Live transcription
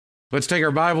Let's take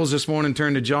our Bibles this morning and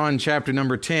turn to John chapter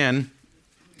number 10.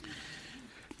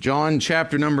 John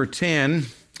chapter number 10,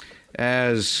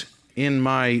 as in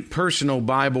my personal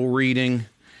Bible reading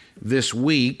this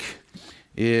week,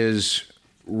 is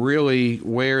really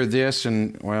where this,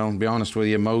 and well, to be honest with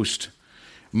you,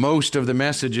 most of the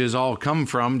messages all come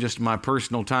from just my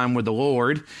personal time with the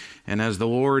Lord. And as the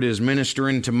Lord is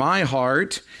ministering to my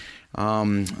heart,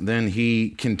 then he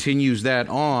continues that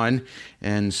on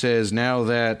and says, now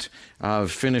that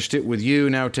I've finished it with you,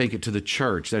 now take it to the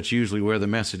church. That's usually where the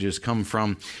messages come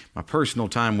from, my personal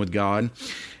time with God.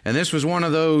 And this was one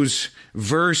of those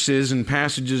verses and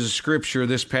passages of Scripture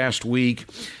this past week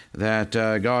that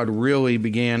God really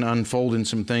began unfolding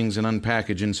some things and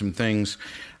unpackaging some things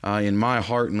in my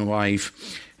heart and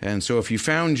life. And so if you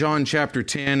found John chapter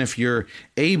 10, if you're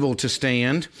able to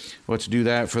stand, let's do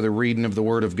that for the reading of the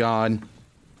Word of God.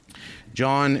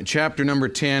 John chapter number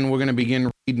 10, we're going to begin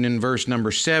reading in verse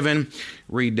number 7,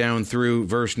 read down through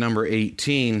verse number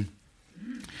 18.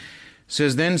 It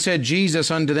says, Then said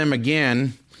Jesus unto them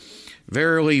again,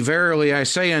 Verily, verily, I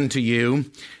say unto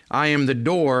you, I am the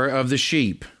door of the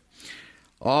sheep.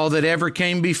 All that ever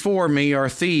came before me are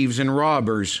thieves and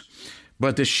robbers,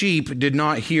 but the sheep did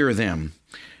not hear them.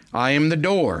 I am the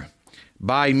door.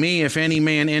 By me, if any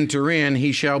man enter in,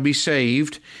 he shall be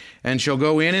saved, and shall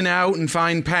go in and out and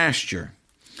find pasture.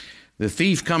 The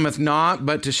thief cometh not,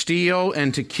 but to steal,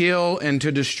 and to kill, and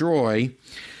to destroy.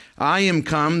 I am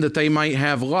come that they might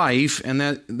have life, and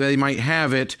that they might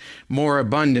have it more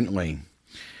abundantly.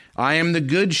 I am the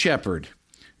good shepherd.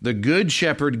 The good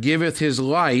shepherd giveth his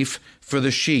life for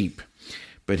the sheep.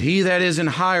 But he that is an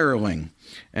hireling,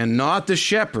 and not the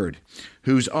shepherd,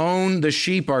 whose own the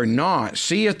sheep are not,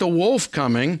 seeth the wolf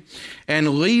coming,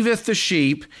 and leaveth the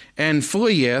sheep, and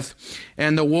fleeth,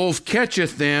 and the wolf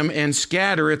catcheth them, and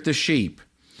scattereth the sheep.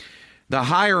 The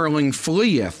hireling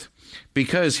fleeth,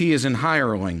 because he is an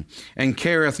hireling, and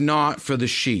careth not for the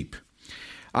sheep.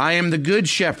 I am the good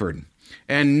shepherd,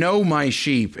 and know my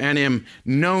sheep, and am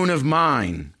known of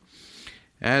mine.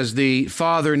 As the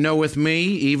Father knoweth me,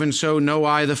 even so know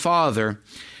I the Father,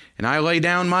 and I lay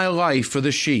down my life for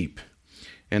the sheep.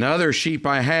 And other sheep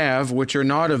I have, which are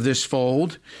not of this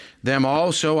fold, them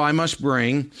also I must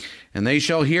bring, and they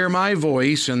shall hear my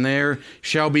voice, and there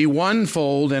shall be one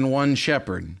fold and one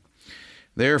shepherd.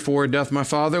 Therefore doth my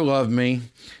Father love me,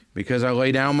 because I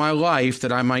lay down my life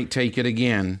that I might take it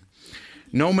again.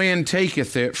 No man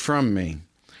taketh it from me,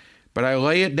 but I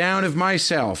lay it down of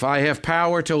myself. I have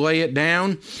power to lay it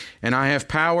down, and I have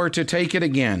power to take it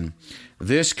again.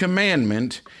 This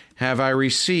commandment have I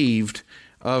received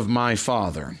of my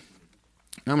Father.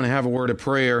 I'm going to have a word of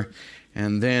prayer,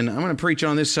 and then I'm going to preach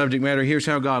on this subject matter. Here's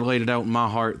how God laid it out in my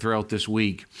heart throughout this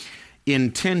week.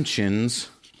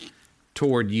 Intentions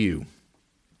toward you.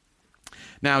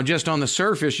 Now, just on the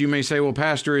surface, you may say, well,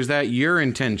 Pastor, is that your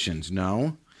intentions?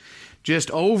 No.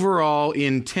 Just overall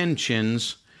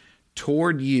intentions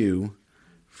toward you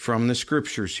from the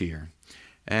Scriptures here.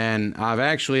 And I've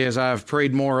actually, as I've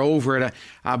prayed more over it,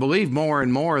 I believe more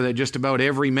and more that just about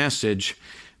every message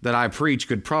that I preach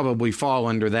could probably fall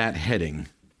under that heading.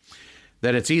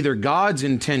 That it's either God's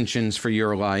intentions for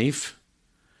your life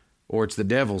or it's the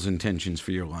devil's intentions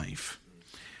for your life.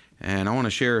 And I want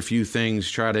to share a few things,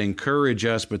 try to encourage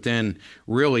us, but then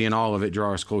really in all of it,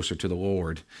 draw us closer to the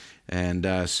Lord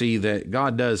and see that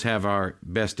God does have our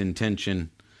best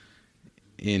intention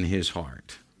in His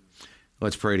heart.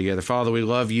 Let's pray together. Father, we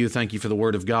love you. Thank you for the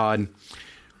Word of God.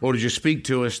 Lord, would you speak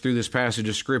to us through this passage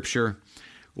of Scripture?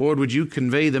 Lord, would you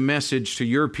convey the message to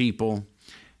your people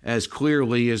as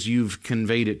clearly as you've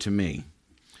conveyed it to me?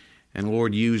 And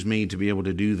Lord, use me to be able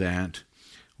to do that.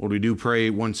 Lord, we do pray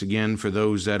once again for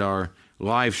those that are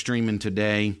live streaming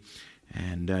today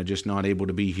and just not able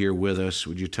to be here with us.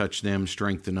 Would you touch them,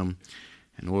 strengthen them?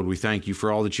 And Lord, we thank you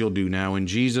for all that you'll do now. In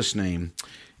Jesus' name,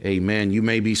 amen. You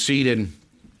may be seated.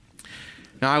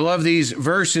 Now, I love these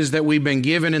verses that we've been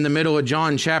given in the middle of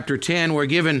John chapter 10. We're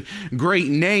given great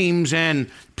names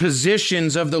and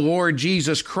positions of the Lord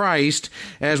Jesus Christ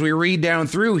as we read down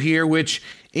through here, which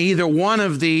either one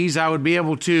of these I would be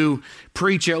able to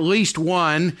preach at least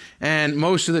one, and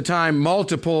most of the time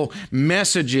multiple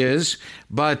messages.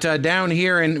 But down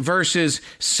here in verses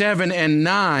 7 and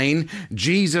 9,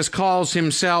 Jesus calls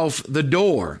himself the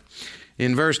door.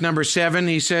 In verse number 7,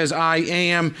 he says, I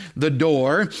am the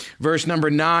door. Verse number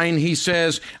 9, he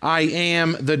says, I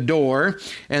am the door.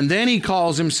 And then he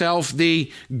calls himself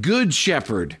the good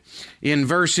shepherd. in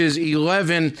verses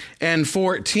 11 and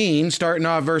 14, starting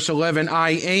off verse 11,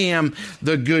 I am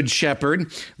the good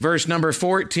shepherd. Verse number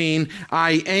 14,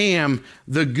 I am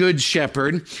the good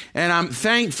shepherd. And I'm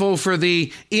thankful for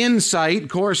the insight, of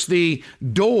course, the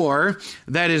door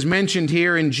that is mentioned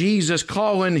here in Jesus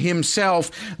calling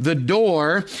himself the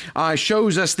door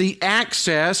shows us the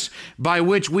access by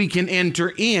which we can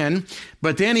enter in.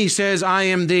 But then he says, I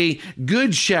am the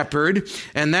good shepherd,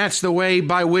 and that's the way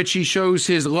by which he shows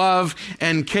his love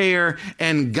and care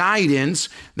and guidance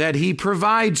that he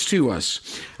provides to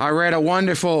us. I read a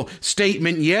wonderful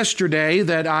statement yesterday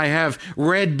that I have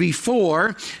read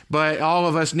before, but all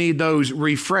of us need those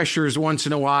refreshers once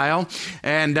in a while.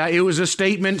 And it was a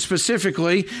statement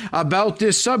specifically about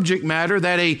this subject matter,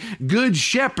 that a good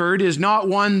shepherd is not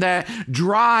one that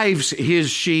drives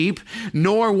his sheep,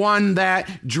 nor one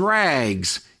that drags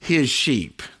his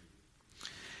sheep.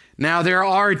 Now, there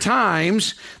are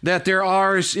times that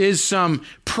is some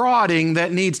prodding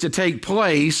that needs to take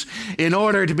place in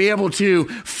order to be able to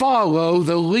follow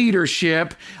the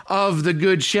leadership of the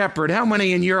Good Shepherd. How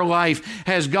many in your life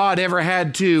has God ever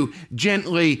had to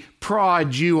gently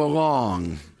prod you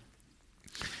along?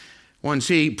 Once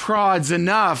he prods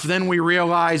enough, then we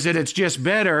realize that it's just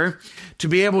better to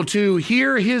be able to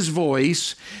hear his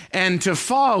voice and to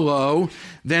follow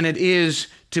than it is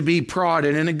to be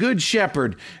prodded. And a good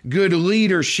shepherd, good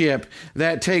leadership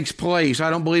that takes place.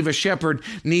 I don't believe a shepherd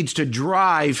needs to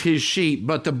drive his sheep,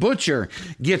 but the butcher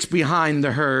gets behind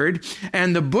the herd,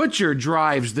 and the butcher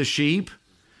drives the sheep,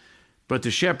 but the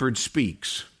shepherd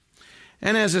speaks.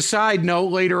 And as a side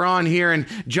note, later on here in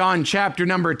John chapter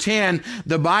number 10,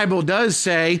 the Bible does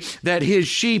say that his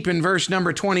sheep in verse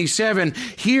number 27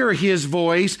 hear his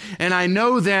voice, and I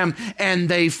know them, and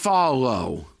they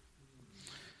follow.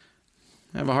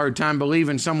 I have a hard time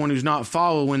believing someone who's not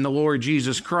following the Lord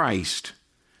Jesus Christ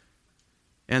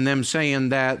and them saying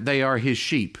that they are his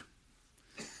sheep.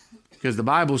 Because the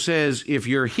Bible says if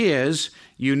you're his,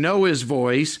 you know his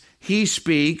voice, he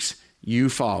speaks, you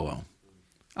follow.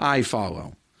 I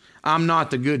follow. I'm not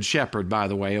the good shepherd, by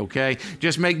the way, okay?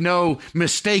 Just make no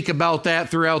mistake about that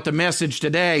throughout the message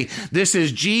today. This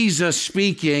is Jesus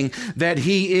speaking that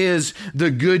he is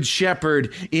the good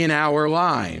shepherd in our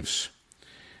lives.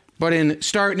 But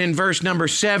starting in verse number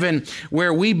 7,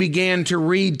 where we began to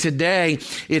read today,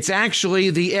 it's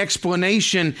actually the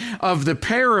explanation of the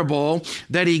parable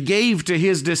that he gave to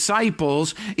his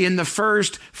disciples in the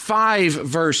first 5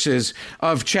 verses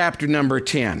of chapter number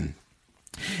 10.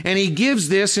 And he gives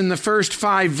this in the first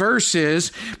 5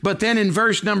 verses, but then in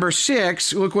verse number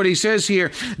 6, look what he says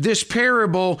here. This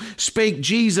parable spake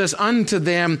Jesus unto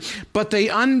them, but they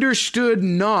understood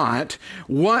not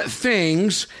what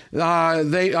things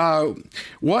they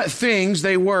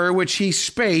were which he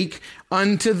spake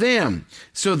unto them.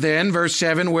 So then, verse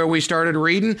 7, where we started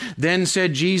reading, then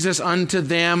said Jesus unto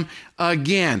them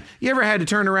again. You ever had to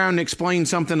turn around and explain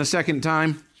something a second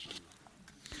time?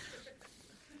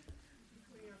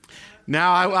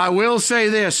 Now, I will say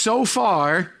this, so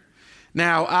far,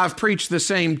 now I've preached the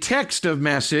same text of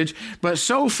message, but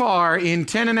so far in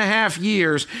 10 and a half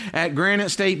years at Granite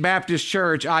State Baptist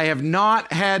Church, I have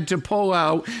not had to pull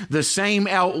out the same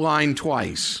outline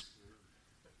twice.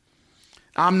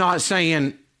 I'm not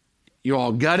saying you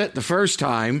all got it the first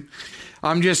time.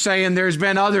 I'm just saying there's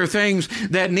been other things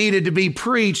that needed to be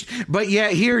preached, but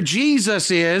yet here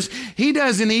Jesus is. He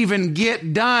doesn't even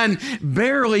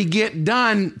barely get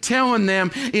done telling them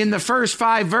in the first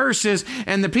 5 verses,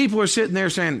 and the people are sitting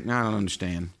there saying, I don't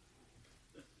understand.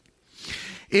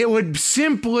 It would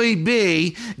simply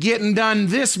be getting done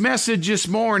this message this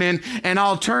morning, and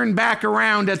I'll turn back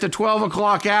around at the 12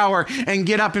 o'clock hour and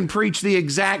get up and preach the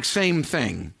exact same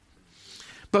thing.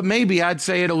 But maybe I'd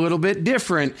say it a little bit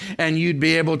different, and you'd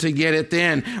be able to get it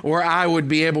then, or I would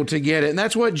be able to get it. And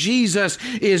that's what Jesus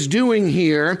is doing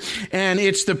here, and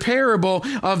it's the parable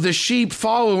of the sheep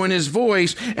following his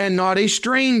voice and not a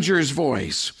stranger's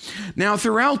voice. Now,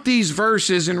 throughout these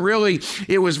verses, and really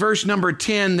it was verse number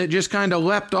 10 that just kind of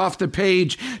leapt off the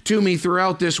page to me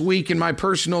throughout this week in my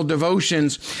personal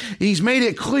devotions, he's made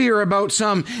it clear about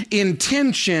some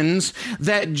intentions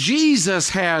that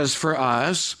Jesus has for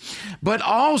us, but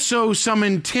also some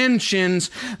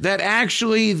intentions that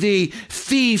actually the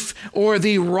thief or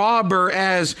the robber,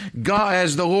 as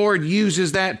the Lord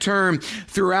uses that term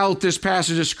throughout this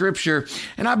passage of Scripture.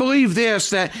 And I believe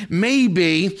this, that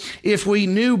maybe if we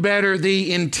knew better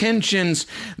the intentions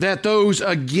that those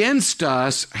against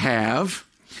us have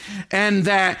and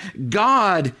that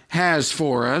God has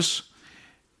for us,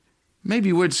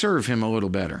 maybe we'd serve him a little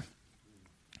better.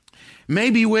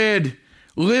 Maybe we'd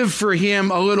live for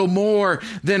Him a little more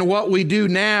than what we do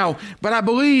now. But I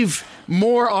believe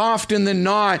more often than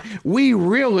not, we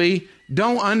really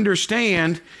don't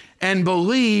understand and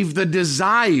believe the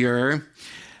desire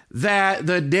that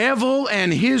the devil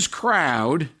and his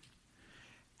crowd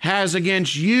has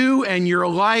against you and your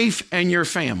life and your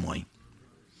family.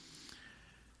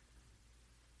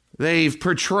 They've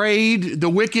portrayed the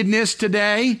wickedness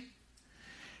today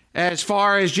as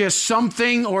far as just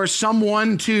something or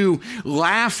someone to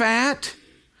laugh at.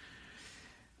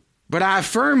 But I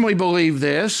firmly believe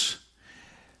this,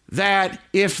 that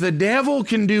if the devil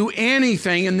can do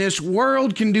anything and this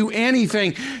world can do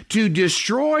anything to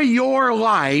destroy your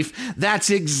life, that's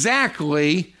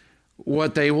exactly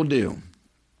what they will do.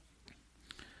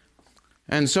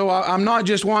 And so I'm not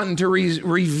just wanting to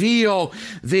reveal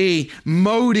the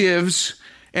motives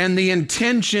and the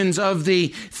intentions of the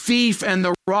thief and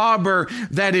the robber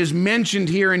that is mentioned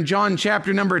here in John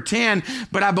chapter number 10,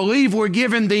 but I believe we're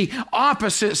given the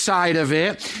opposite side of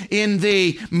it in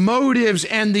the motives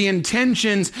and the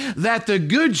intentions that the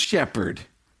good shepherd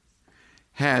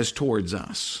has towards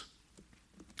us.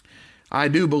 I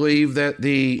do believe that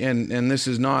and this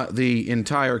is not the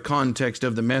entire context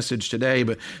of the message today,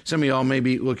 but some of y'all may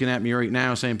be looking at me right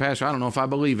now saying, Pastor, I don't know if I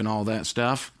believe in all that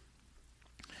stuff.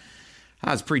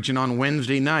 I was preaching on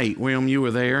Wednesday night. William, you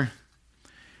were there.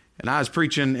 And I was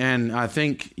preaching, and I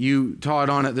think you taught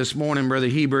on it this morning, Brother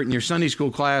Hebert, in your Sunday school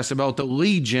class about the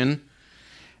Legion.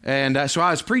 And so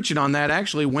I was preaching on that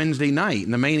actually Wednesday night,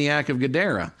 in the Maniac of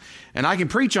Gadara. And I can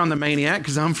preach on the Maniac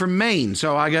because I'm from Maine.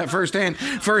 So I got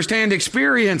firsthand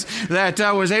experience that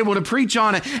I was able to preach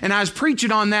on it. And I was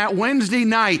preaching on that Wednesday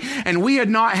night, and we had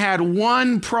not had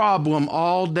one problem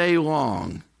all day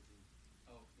long.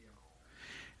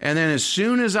 And then as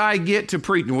soon as I get to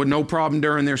preaching, with no problem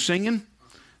during their singing.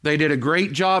 They did a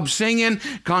great job singing,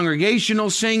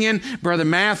 congregational singing. Brother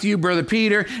Matthew, Brother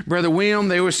Peter, Brother William,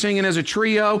 they were singing as a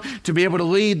trio to be able to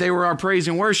lead. They were our praise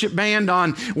and worship band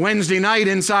on Wednesday night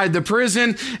inside the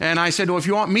prison. And I said, well, if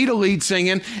you want me to lead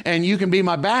singing, and you can be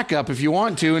my backup if you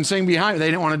want to and sing behind me.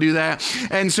 They didn't want to do that.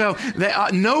 And so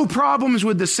no problems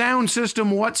with the sound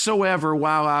system whatsoever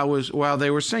while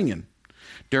they were singing.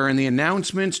 During the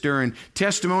announcements, during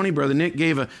testimony, Brother Nick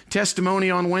gave a testimony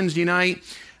on Wednesday night.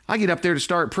 I get up there to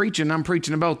start preaching. I'm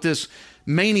preaching about this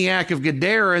maniac of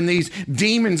Gadara and these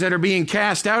demons that are being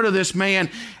cast out of this man.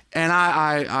 And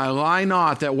I lie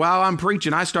not that while I'm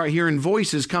preaching, I start hearing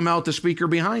voices come out the speaker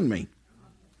behind me.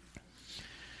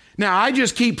 Now, I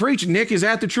just keep preaching. Nick, is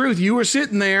that the truth? You were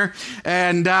sitting there,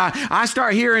 and I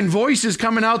start hearing voices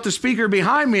coming out the speaker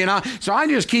behind me, so I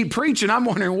just keep preaching. I'm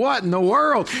wondering, what in the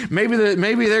world? Maybe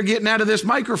they're getting out of this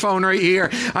microphone right here.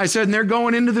 I said, and they're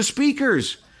going into the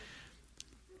speakers.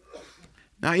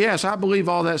 Now, yes, I believe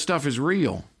all that stuff is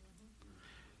real.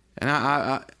 And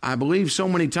I believe so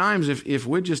many times if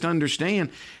we just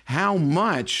understand how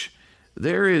much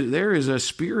there is a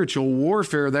spiritual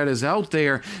warfare that is out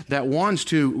there that wants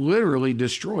to literally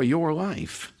destroy your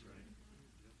life.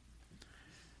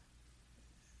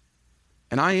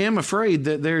 And I am afraid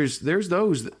that there's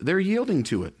those, they're yielding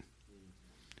to it,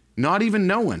 not even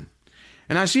knowing.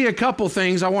 And I see a couple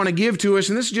things I want to give to us,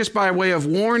 and this is just by way of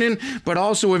warning, but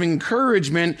also of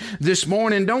encouragement this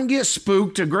morning. Don't get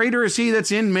spooked. A greater is He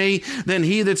that's in me than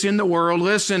he that's in the world.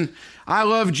 Listen, I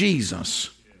love Jesus.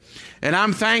 And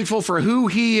I'm thankful for who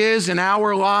He is in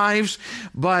our lives,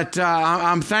 but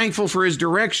I'm thankful for His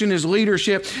direction, His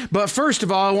leadership. But first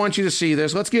of all, I want you to see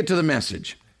this. Let's get to the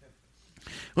message.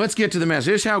 Let's get to the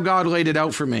message. This is how God laid it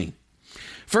out for me.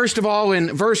 First of all,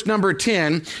 in verse number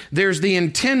 10, there's the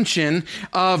intention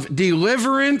of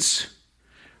deliverance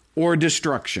or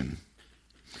destruction.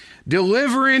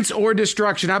 Deliverance or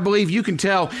destruction. I believe you can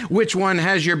tell which one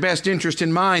has your best interest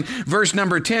in mind. Verse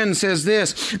number 10 says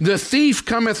this: the thief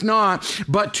cometh not,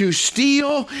 but to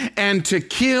steal and to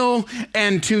kill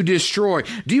and to destroy.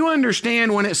 Do you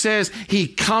understand when it says he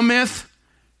cometh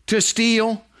to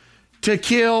steal, to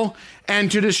kill,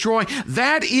 and to destroy?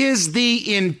 That is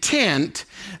the intent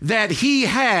that he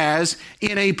has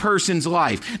in a person's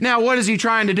life. Now, what is he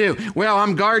trying to do? Well,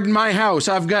 I'm guarding my house.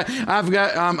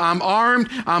 I'm armed,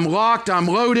 I'm locked, I'm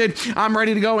loaded, I'm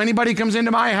ready to go. Anybody comes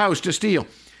into my house to steal.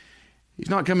 He's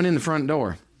not coming in the front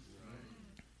door.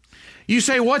 You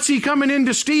say, what's he coming in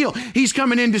to steal? He's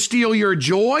coming in to steal your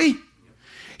joy.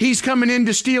 He's coming in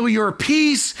to steal your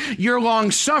peace, your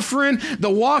long suffering, the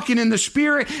walking in the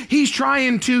Spirit. He's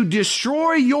trying to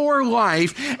destroy your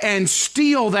life and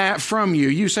steal that from you.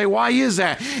 You say, why is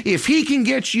that? If he can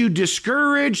get you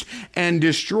discouraged and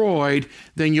destroyed,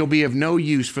 then you'll be of no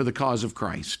use for the cause of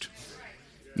Christ.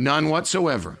 None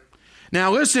whatsoever.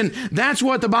 Now listen, that's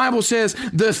what the Bible says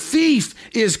the thief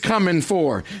is coming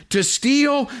for, to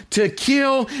steal, to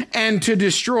kill, and to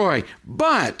destroy.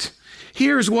 But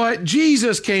here's what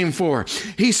Jesus came for.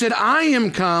 He said, I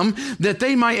am come that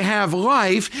they might have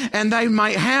life and they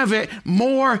might have it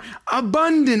more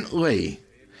abundantly.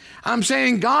 I'm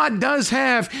saying God does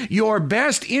have your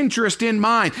best interest in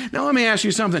mind. Now, let me ask you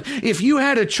something. If you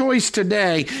had a choice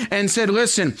today and said,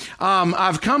 listen,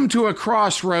 I've come to a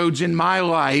crossroads in my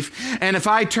life, and if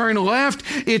I turn left,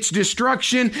 it's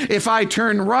destruction. If I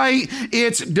turn right,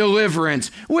 it's deliverance.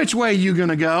 Which way are you going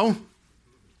to go?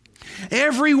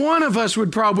 Every one of us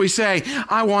would probably say,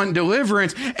 I want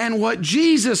deliverance. And what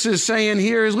Jesus is saying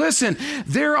here is, listen,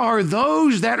 there are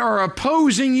those that are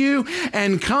opposing you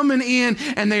and coming in,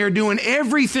 and they are doing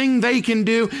everything they can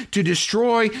do to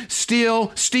destroy,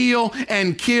 steal,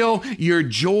 and kill your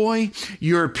joy,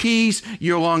 your peace,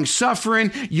 your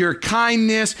long-suffering, your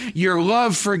kindness, your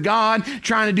love for God,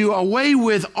 trying to do away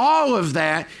with all of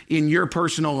that in your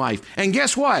personal life. And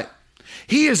guess what?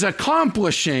 He is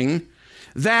accomplishing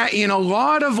that in a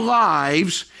lot of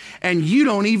lives, and you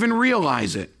don't even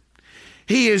realize it.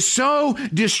 He is so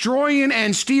destroying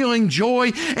and stealing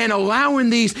joy and allowing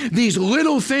these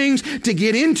little things to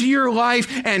get into your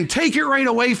life and take it right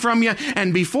away from you.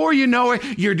 And before you know it,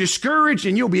 you're discouraged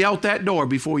and you'll be out that door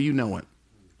before you know it.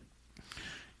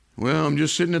 Well, I'm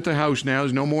just sitting at the house now.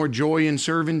 There's no more joy in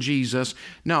serving Jesus.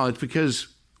 No, it's because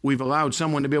we've allowed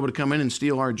someone to be able to come in and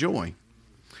steal our joy.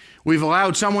 We've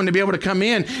allowed someone to be able to come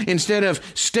in instead of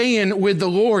staying with the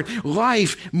Lord,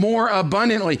 life more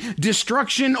abundantly,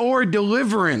 destruction or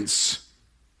deliverance.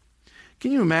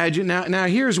 Can you imagine? Now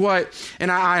here's what,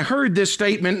 and I heard this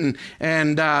statement,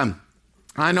 and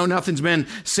I know nothing's been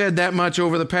said that much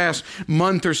over the past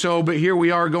month or so, but here we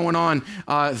are going on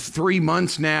 3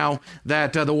 months now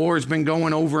that the war's been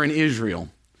going over in Israel.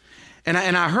 And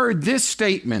I heard this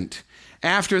statement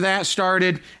after that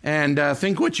started, and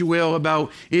think what you will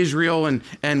about Israel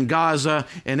and Gaza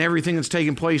and everything that's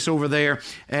taking place over there.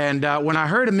 And when I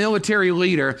heard a military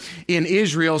leader in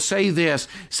Israel say this,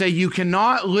 say you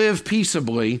cannot live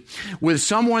peaceably with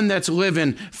someone that's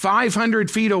living 500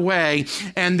 feet away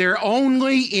and their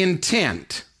only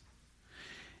intent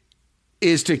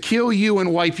is to kill you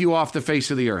and wipe you off the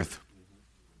face of the earth.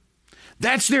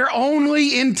 That's their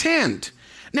only intent.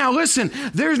 Now listen,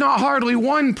 there's not hardly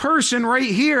one person right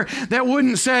here that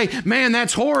wouldn't say, man,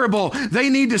 that's horrible. They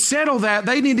need to settle that.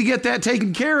 They need to get that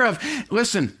taken care of.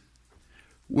 Listen,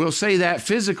 we'll say that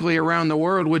physically around the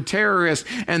world with terrorists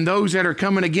and those that are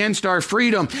coming against our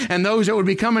freedom and those that would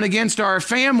be coming against our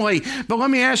family. But let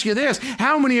me ask you this.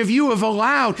 How many of you have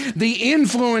allowed the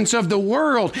influence of the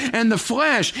world and the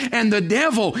flesh and the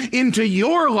devil into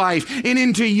your life and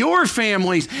into your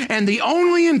families? And the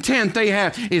only intent they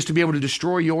have is to be able to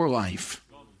destroy your life.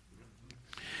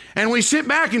 And we sit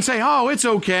back and say, oh, it's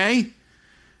okay.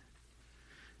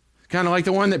 Kind of like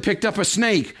the one that picked up a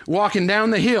snake walking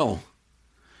down the hill.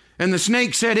 And the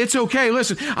snake said, it's okay.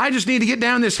 Listen, I just need to get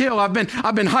down this hill. I've been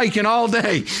hiking all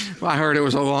day. Well, I heard it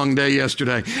was a long day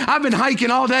yesterday. I've been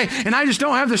hiking all day, and I just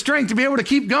don't have the strength to be able to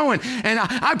keep going. And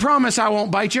I promise I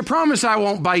won't bite you. Promise I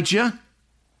won't bite you.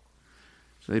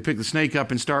 So they pick the snake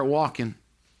up and start walking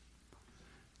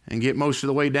and get most of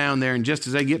the way down there. And just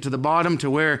as they get to the bottom to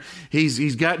where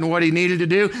he's gotten what he needed to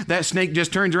do, that snake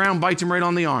just turns around and bites him right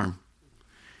on the arm.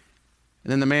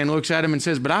 And then the man looks at him and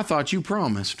says, but I thought you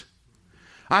promised.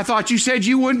 I thought you said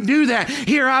you wouldn't do that.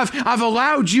 Here I've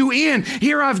allowed you in.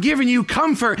 Here I've given you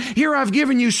comfort. Here I've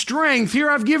given you strength. Here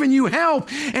I've given you help.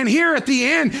 And here at the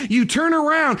end, you turn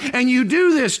around and you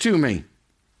do this to me.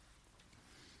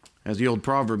 As the old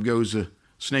proverb goes, the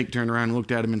snake turned around and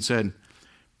looked at him and said,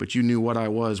 but you knew what I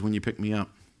was when you picked me up.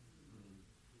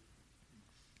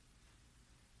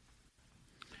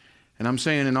 And I'm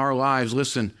saying in our lives,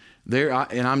 listen,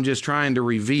 and I'm just trying to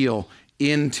reveal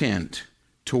intent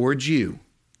towards you.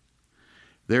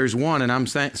 There's one, and I'm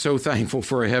so thankful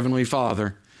for a Heavenly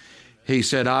Father. He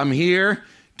said, I'm here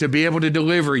to be able to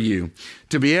deliver you,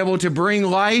 to be able to bring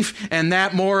life and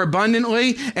that more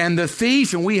abundantly. And the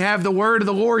thief, and we have the word of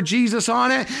the Lord Jesus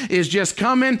on it, is just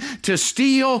coming to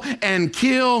steal and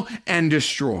kill and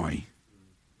destroy.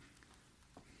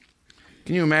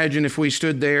 Can you imagine if we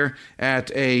stood there at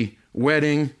a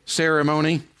wedding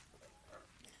ceremony?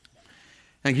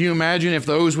 And can you imagine if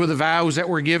those were the vows that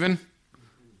were given?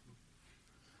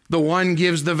 The one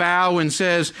gives the vow and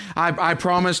says, I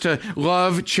promise to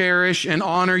love, cherish, and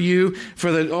honor you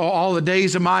for all the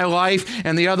days of my life.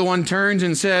 And the other one turns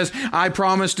and says, I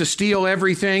promise to steal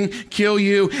everything, kill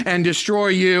you, and destroy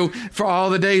you for all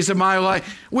the days of my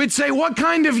life. We'd say, what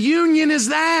kind of union is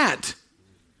that?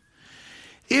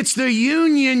 It's the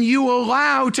union you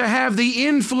allow to have the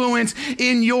influence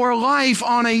in your life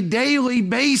on a daily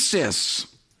basis.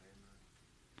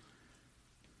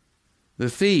 The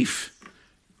thief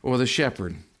or the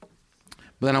shepherd.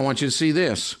 But then I want you to see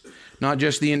this. Not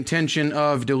just the intention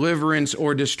of deliverance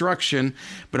or destruction,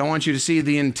 but I want you to see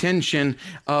the intention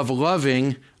of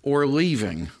loving or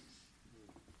leaving.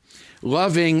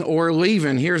 Loving or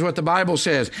leaving. Here's what the Bible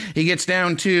says. He gets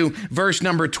down to verse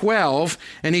number 12,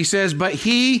 and he says, but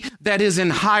he that is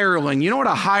an hireling. You know what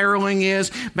a hireling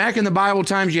is? Back in the Bible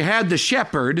times, you had the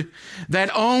shepherd that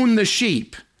owned the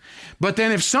sheep. But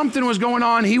then if something was going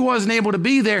on, he wasn't able to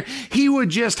be there, he would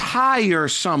just hire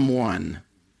someone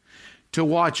to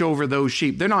watch over those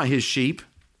sheep. They're not his sheep.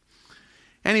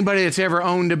 Anybody that's ever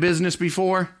owned a business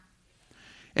before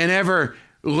and ever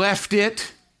left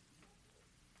it?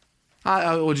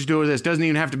 We'll just do it with this. Doesn't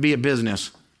even have to be a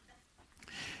business.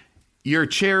 Your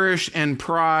cherished and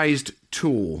prized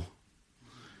tool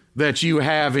that you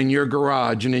have in your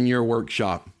garage and in your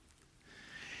workshop.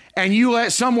 And you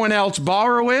let someone else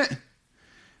borrow it,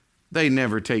 they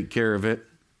never take care of it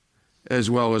as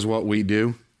well as what we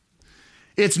do.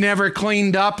 It's never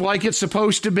cleaned up like it's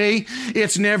supposed to be.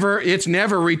 It's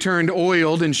never returned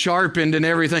oiled and sharpened and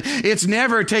everything. It's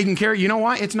never taken care of. You know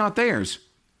why? It's not theirs.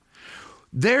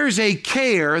 There's a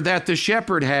care that the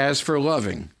shepherd has for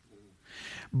loving.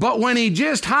 But when he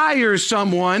just hires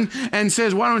someone and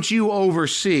says, why don't you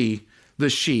oversee the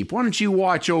sheep? Why don't you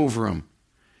watch over them?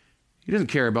 He doesn't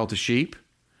care about the sheep.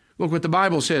 Look what the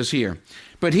Bible says here.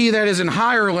 But he that is an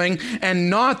hireling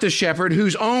and not the shepherd,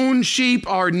 whose own sheep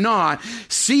are not,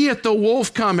 seeth the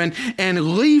wolf coming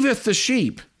and leaveth the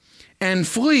sheep and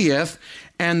fleeth,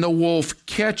 and the wolf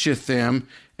catcheth them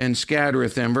and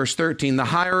scattereth them. Verse 13, the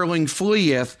hireling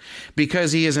fleeth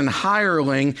because he is an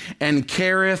hireling and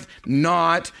careth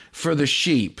not for the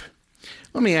sheep.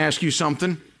 Let me ask you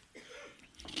something.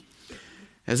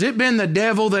 Has it been the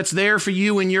devil that's there for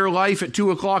you in your life at 2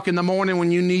 o'clock in the morning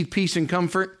when you need peace and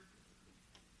comfort?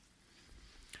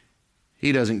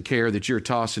 He doesn't care that you're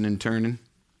tossing and turning.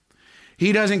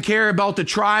 He doesn't care about the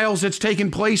trials that's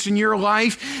taking place in your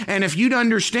life. And if you'd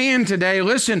understand today,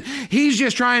 listen, he's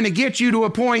just trying to get you to a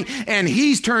point and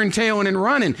he's turned tailing and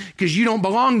running because you don't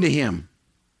belong to him.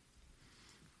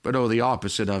 But the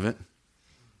opposite of it.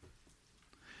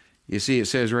 You see, it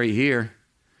says right here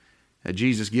that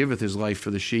Jesus giveth his life for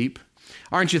the sheep.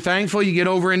 Aren't you thankful? You get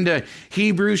over into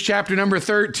Hebrews chapter number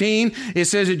 13. It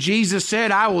says that Jesus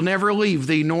said, I will never leave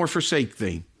thee nor forsake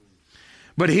thee.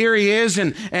 But here he is,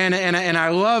 and I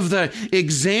love the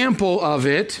example of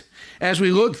it. As we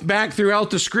look back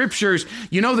throughout the scriptures,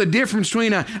 you know the difference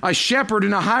between a shepherd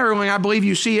and a hireling. I believe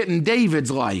you see it in David's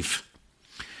life.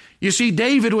 You see,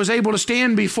 David was able to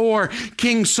stand before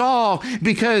King Saul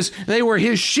because they were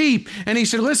his sheep. And he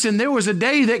said, listen, there was a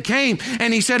day that came,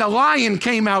 and he said, a lion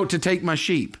came out to take my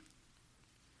sheep.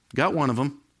 Got one of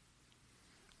them.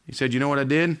 He said, you know what I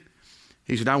did?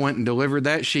 He said, I went and delivered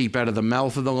that sheep out of the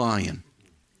mouth of the lion.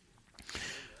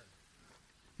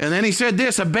 And then he said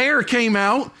this, a bear came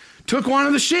out, took one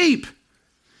of the sheep.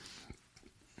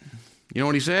 You know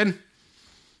what he said?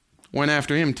 Went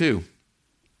after him too.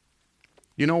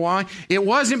 You know why? It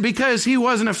wasn't because he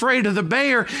wasn't afraid of the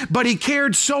bear, but he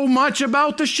cared so much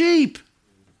about the sheep.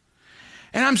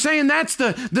 And I'm saying that's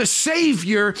the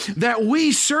Savior that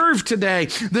we serve today.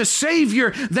 The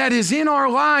Savior that is in our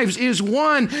lives is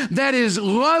one that is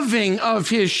loving of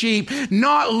his sheep,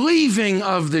 not leaving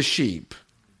of the sheep.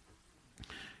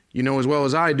 You know as well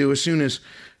as I do, as soon as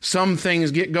some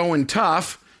things get going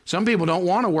tough, some people don't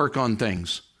want to work on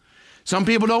things. Some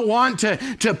people don't want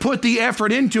to put the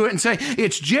effort into it and say,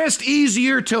 it's just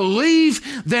easier to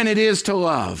leave than it is to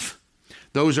love.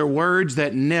 Those are words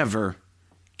that never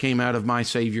came out of my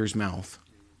Savior's mouth.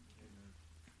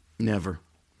 Never.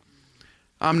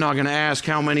 I'm not going to ask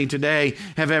how many today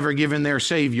have ever given their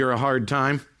Savior a hard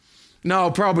time.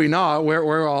 No, probably not.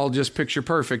 We're all just picture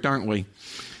perfect, aren't we?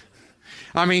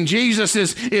 I mean, Jesus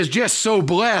is just so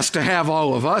blessed to have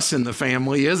all of us in the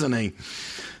family, isn't he?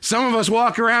 Some of us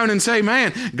walk around and say,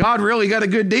 man, God really got a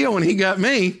good deal when he got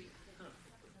me.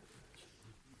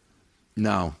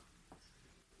 No.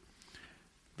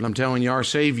 But I'm telling you, our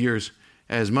Savior's,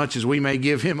 as much as we may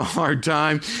give him a hard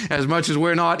time, as much as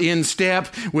we're not in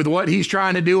step with what he's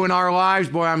trying to do in our lives,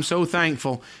 boy, I'm so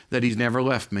thankful that he's never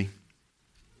left me.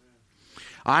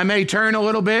 I may turn a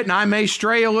little bit and I may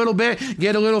stray a little bit,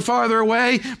 get a little farther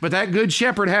away, but that good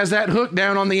shepherd has that hook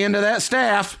down on the end of that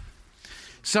staff.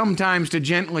 Sometimes to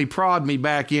gently prod me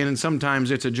back in, and sometimes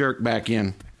it's a jerk back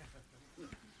in.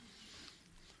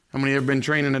 How many have ever been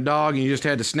training a dog and you just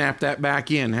had to snap that back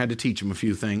in, had to teach him a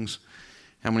few things?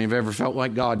 How many have ever felt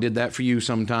like God did that for you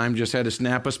sometime, just had to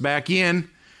snap us back in?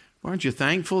 Aren't you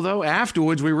thankful, though?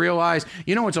 Afterwards, we realize,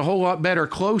 it's a whole lot better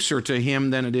closer to Him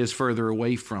than it is further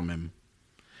away from Him.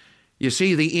 You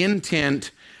see, the intent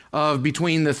of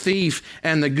between the thief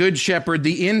and the good shepherd,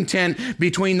 the intent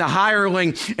between the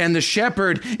hireling and the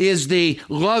shepherd is the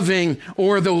loving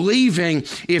or the leaving.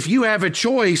 If you have a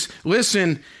choice,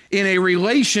 listen, in a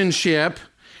relationship,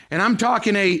 and I'm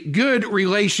talking a good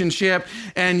relationship,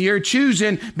 and you're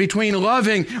choosing between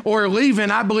loving or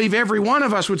leaving, I believe every one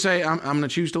of us would say, I'm going to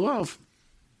choose to love,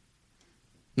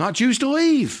 not choose to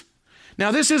leave.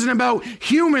 Now, this isn't about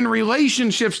human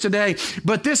relationships today,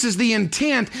 but this is the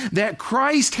intent that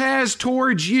Christ has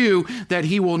towards you, that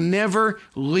He will never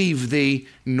leave thee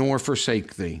nor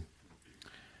forsake thee.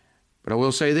 But I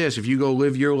will say this, if you go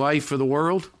live your life for the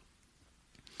world,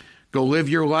 go live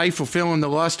your life fulfilling the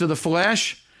lust of the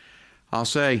flesh, I'll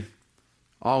say,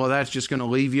 all of that's just going to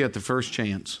leave you at the first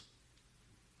chance.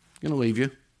 It's going to leave you.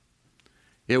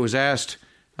 It was asked,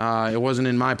 it wasn't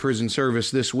in my prison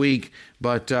service this week,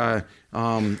 but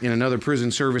in another prison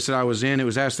service that I was in, it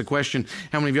was asked the question,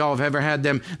 how many of y'all have ever had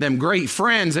them great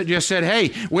friends that just said,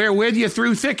 hey, we're with you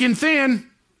through thick and thin?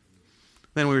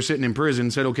 Then we were sitting in prison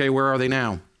and said, okay, where are they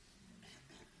now?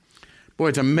 Boy,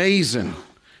 it's amazing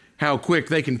how quick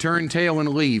they can turn tail and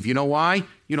leave. You know why?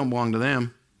 You don't belong to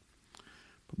them.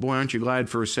 But boy, aren't you glad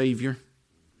for a Savior?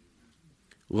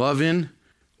 Loving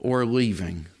or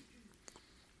leaving.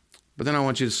 But then I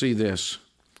want you to see this.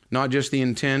 Not just the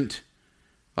intent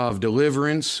of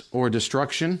deliverance or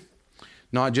destruction.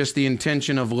 Not just the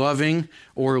intention of loving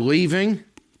or leaving.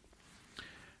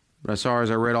 But I saw as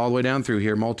I read all the way down through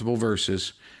here, multiple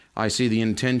verses, I see the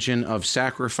intention of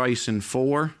sacrificing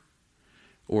for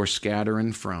or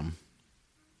scattering from.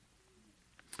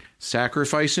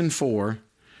 Sacrificing for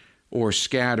or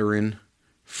scattering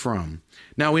from.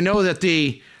 Now we know that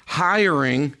the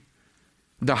hireling,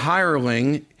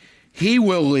 he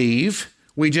will leave.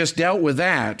 We just dealt with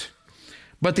that.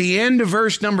 But the end of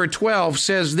verse number 12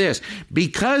 says this,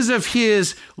 because of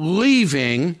his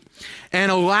leaving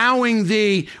and allowing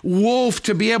the wolf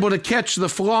to be able to catch the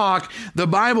flock, the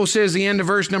Bible says, the end of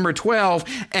verse number 12,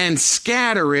 and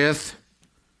scattereth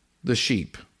the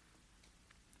sheep.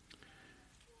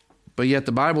 But yet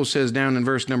the Bible says down in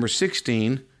verse number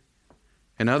 16,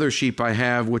 and other sheep I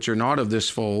have which are not of this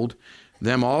fold,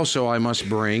 them also I must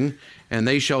bring, and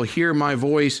they shall hear my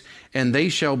voice, and they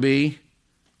shall be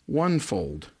one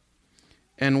fold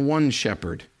and one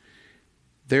shepherd.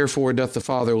 Therefore doth the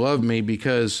Father love me,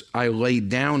 because I laid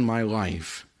down my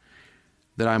life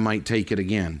that I might take it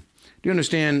again. Do you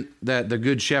understand that the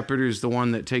good shepherd is the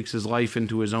one that takes his life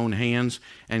into his own hands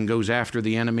and goes after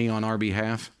the enemy on our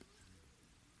behalf?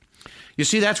 You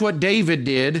see, that's what David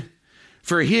did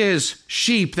for his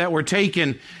sheep that were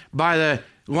taken by the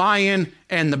lion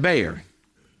and the bear.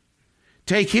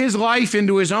 Take his life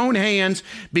into his own hands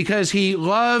because he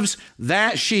loves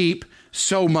that sheep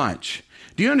so much.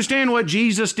 Do you understand what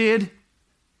Jesus did?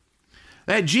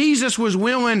 That Jesus was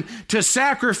willing to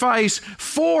sacrifice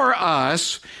for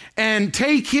us and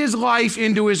take his life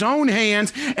into his own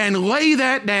hands and lay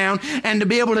that down and to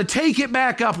be able to take it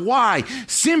back up. Why?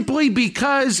 Simply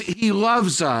because he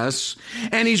loves us,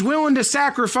 and he's willing to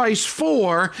sacrifice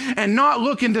for and not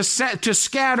looking to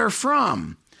scatter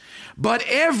from. But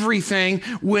everything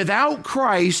without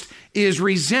Christ is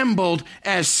resembled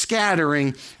as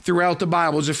scattering throughout the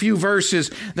Bible. There's a few verses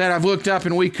that I've looked up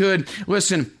and we could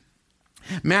listen.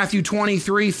 Matthew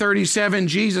 23:37,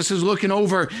 Jesus is looking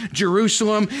over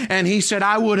Jerusalem and he said,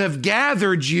 I would have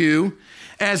gathered you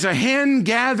as a hen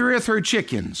gathereth her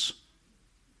chickens,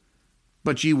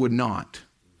 but ye would not.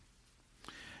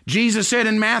 Jesus said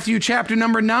in Matthew chapter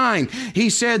number 9, he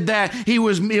said that he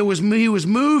was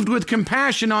moved with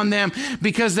compassion on them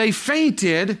because they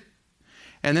fainted.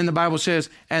 And then the Bible says,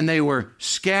 and they were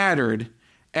scattered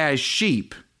as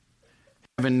sheep,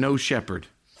 having no shepherd.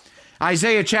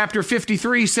 Isaiah chapter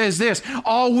 53 says this,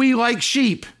 all we like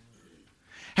sheep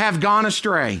have gone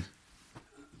astray.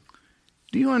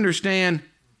 Do you understand?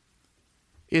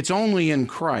 It's only in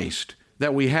Christ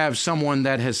that we have someone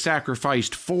that has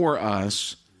sacrificed for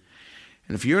us.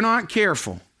 And if you're not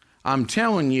careful, I'm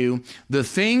telling you, the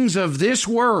things of this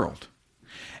world,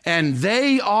 and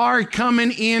they are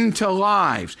coming into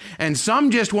lives, and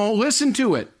some just won't listen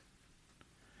to it.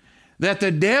 That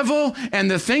the devil and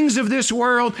the things of this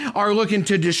world are looking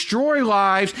to destroy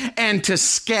lives and to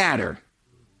scatter.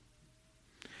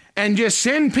 And just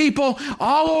send people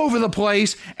all over the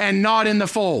place and not in the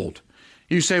fold.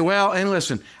 You say, well, and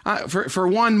listen, for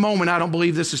one moment, I don't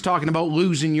believe this is talking about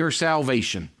losing your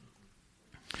salvation.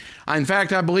 In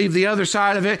fact, I believe the other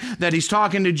side of it, that he's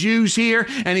talking to Jews here,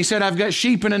 and he said, I've got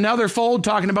sheep in another fold,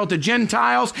 talking about the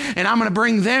Gentiles, and I'm going to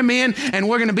bring them in, and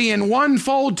we're going to be in one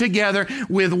fold together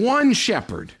with one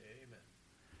shepherd. Amen.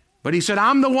 But he said,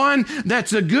 I'm the one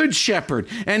that's a good shepherd.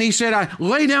 And he said, I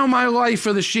lay down my life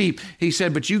for the sheep. He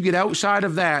said, but you get outside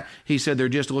of that, he said, they're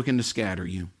just looking to scatter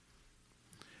you.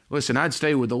 Listen, I'd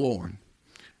stay with the Lord.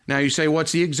 Now you say,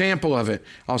 what's the example of it?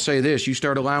 I'll say this, you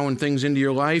start allowing things into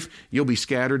your life, you'll be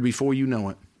scattered before you know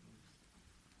it.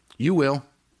 You will.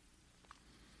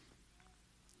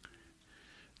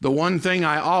 The one thing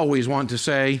I always want to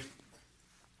say,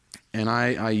 and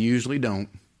I usually don't,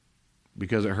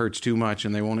 because it hurts too much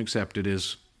and they won't accept it,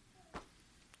 is,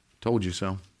 told you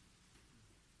so.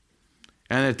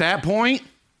 And at that point,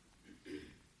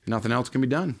 nothing else can be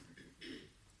done.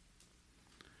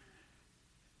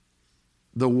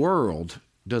 The world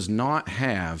does not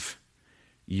have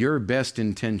your best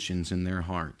intentions in their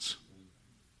hearts.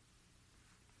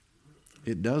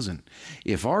 It doesn't.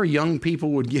 If our young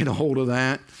people would get a hold of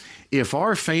that, if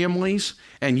our families,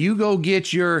 and you go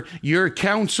get your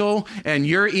counsel and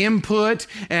your input,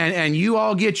 and you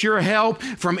all get your help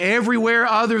from everywhere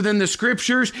other than the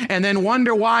Scriptures, and then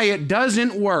wonder why it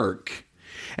doesn't work,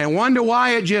 and wonder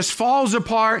why it just falls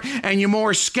apart and you're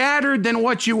more scattered than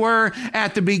what you were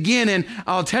at the beginning,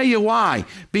 I'll tell you why.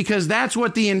 Because that's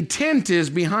what the intent is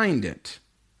behind it.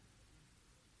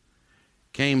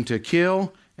 Came to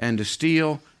kill and to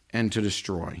steal and to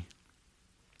destroy.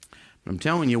 I'm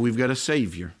telling you, we've got a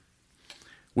Savior.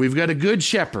 We've got a good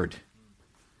shepherd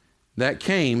that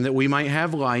came that we might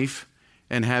have life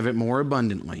and have it more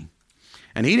abundantly.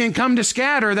 And he didn't come to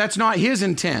scatter. That's not his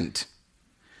intent.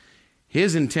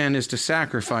 His intent is to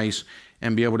sacrifice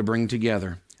and be able to bring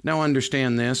together. Now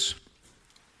understand this.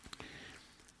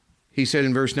 He said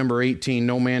in verse number 18,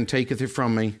 no man taketh it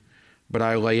from me, but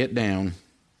I lay it down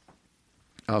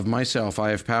of myself. I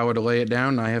have power to lay it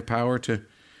down, and I have power to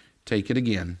take it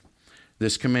again.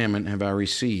 This commandment have I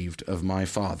received of my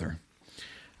Father.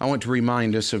 I want to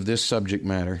remind us of this subject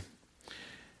matter.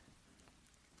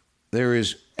 There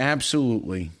is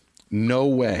absolutely no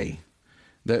way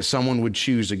that someone would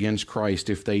choose against Christ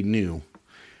if they knew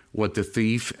what the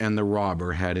thief and the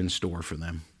robber had in store for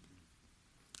them.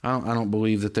 I don't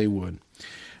believe that they would.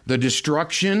 The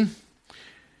destruction,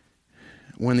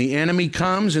 when the enemy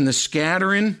comes, and the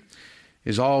scattering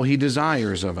is all he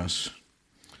desires of us.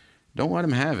 Don't let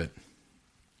him have it.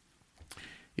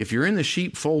 If you're in the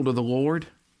sheepfold of the Lord,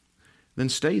 then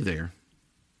stay there.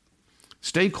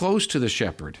 Stay close to the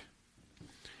shepherd.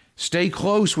 Stay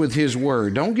close with his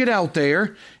word. Don't get out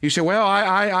there. You say, well,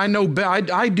 I know,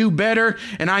 I do better,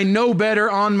 and I know better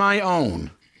on my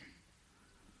own.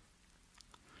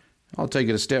 I'll take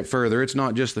it a step further. It's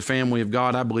not just the family of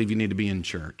God. I believe you need to be in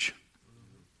church.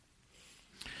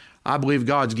 I believe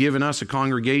God's given us a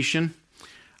congregation,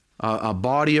 a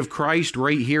body of Christ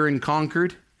right here in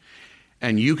Concord,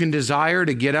 and you can desire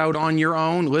to get out on your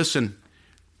own. Listen,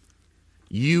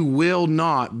 you will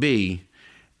not be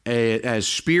as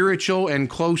spiritual and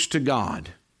close to God.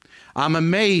 I'm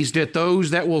amazed at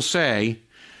those that will say,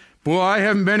 boy, I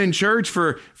haven't been in church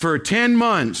for 10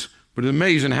 months, but it's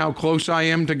amazing how close I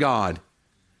am to God.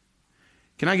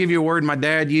 Can I give you a word my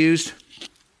dad used?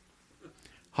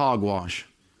 Hogwash.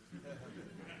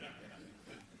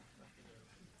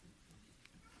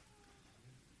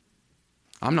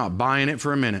 I'm not buying it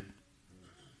for a minute.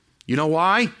 You know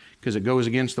why? Because it goes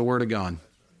against the Word of God.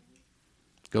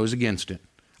 It goes against it.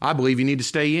 I believe you need to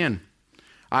stay in.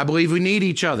 I believe we need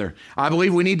each other. I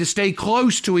believe we need to stay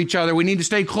close to each other. We need to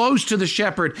stay close to the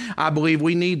shepherd. I believe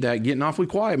we need that. Getting awfully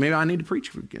quiet. Maybe I need to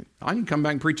preach again. I can come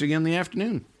back and preach again in the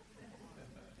afternoon.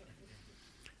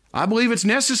 I believe it's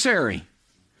necessary.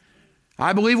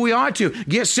 I believe we ought to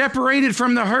get separated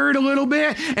from the herd a little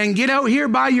bit and get out here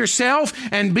by yourself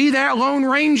and be that lone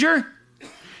ranger.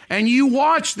 And you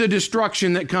watch the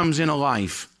destruction that comes in a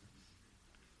life.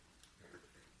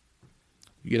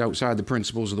 You get outside the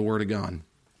principles of the Word of God.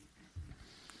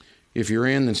 If you're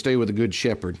in, then stay with a good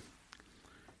shepherd,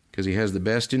 because he has the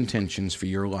best intentions for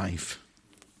your life.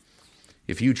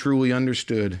 If you truly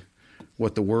understood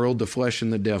what the world, the flesh,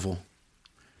 and the devil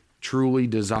truly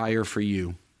desire for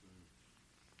you,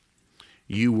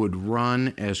 you would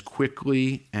run as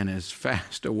quickly and as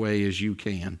fast away as you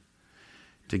can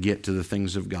to get to the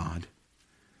things of God.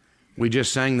 We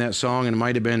just sang that song, and it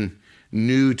might have been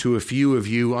new to a few of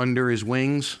you, Under His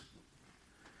Wings.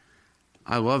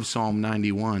 I love Psalm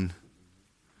 91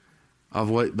 of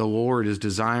what the Lord is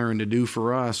desiring to do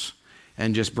for us,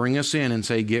 and just bring us in and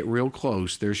say, get real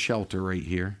close. There's shelter right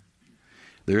here.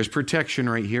 There's protection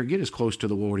right here. Get as close to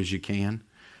the Lord as you can.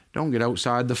 Don't get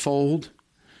outside the fold.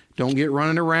 Don't get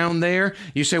running around there.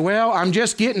 You say, well, I'm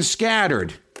just getting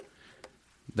scattered.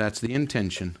 That's the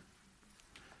intention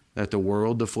that the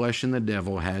world, the flesh, and the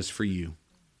devil has for you.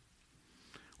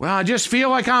 Well, I just feel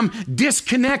like I'm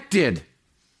disconnected.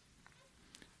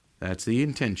 That's the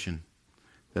intention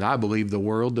that I believe the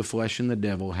world, the flesh, and the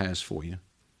devil has for you.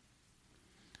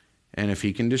 And if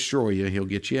he can destroy you, he'll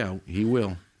get you out. He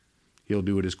will. He'll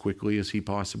do it as quickly as he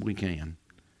possibly can.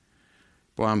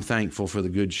 Boy, I'm thankful for the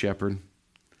Good Shepherd.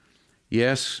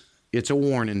 Yes, it's a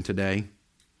warning today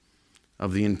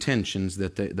of the intentions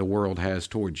that the world has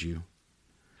towards you.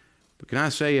 But can I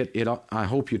say it? I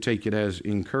hope you take it as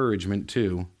encouragement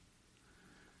too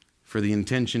for the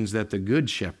intentions that the Good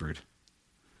Shepherd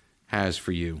has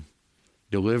for you.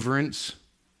 Deliverance,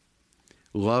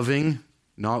 loving,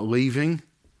 not leaving,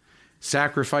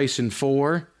 sacrificing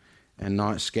for, and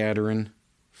not scattering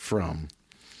from.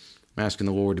 I'm asking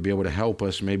the Lord to be able to help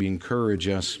us, maybe encourage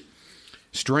us,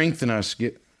 strengthen us,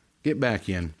 get back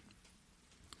in.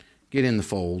 Get in the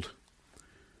fold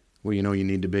where you know you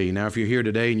need to be. Now, if you're here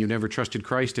today and you've never trusted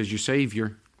Christ as your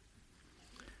Savior,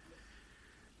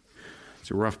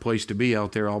 it's a rough place to be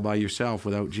out there all by yourself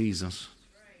without Jesus.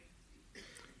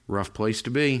 Rough place to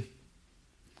be.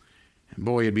 And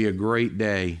boy, it'd be a great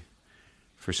day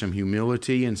for some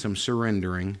humility and some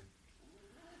surrendering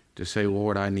to say,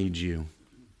 Lord, I need you.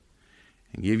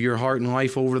 And give your heart and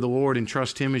life over to the Lord and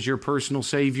trust Him as your personal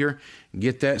Savior.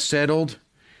 Get that settled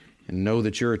and know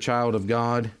that you're a child of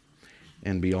God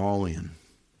and be all in.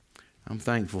 I'm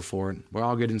thankful for it. Well,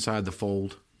 I'll get inside the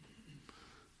fold.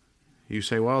 You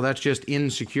say, well, that's just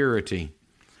insecurity.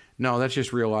 No, that's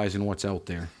just realizing what's out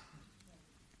there.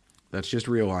 That's just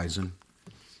realizing.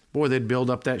 Boy, they'd build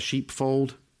up that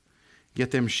sheepfold,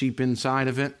 get them sheep inside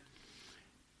of it.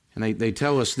 And they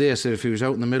tell us this, that if he was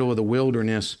out in the middle of the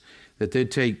wilderness, that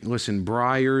they'd take,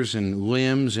 briars and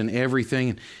limbs and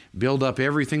everything, and build up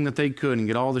everything that they could and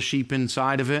get all the sheep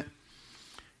inside of it.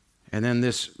 And then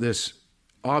this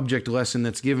object lesson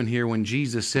that's given here when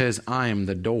Jesus says, I am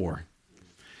the door.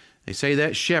 They say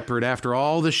that shepherd, after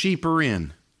all the sheep are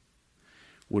in,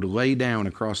 would lay down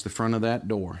across the front of that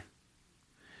door.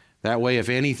 That way, if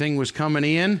anything was coming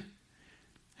in,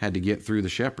 had to get through the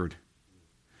shepherd.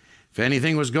 If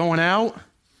anything was going out,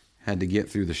 had to get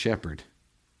through the shepherd.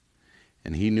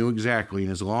 And he knew exactly,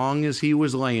 and as long as he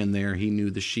was laying there, he knew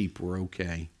the sheep were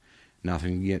okay.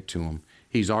 Nothing could get to him.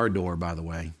 He's our door, by the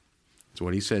way. That's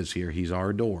what he says here. He's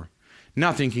our door.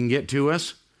 Nothing can get to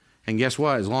us. And guess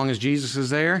what? As long as Jesus is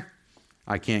there,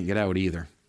 I can't get out either.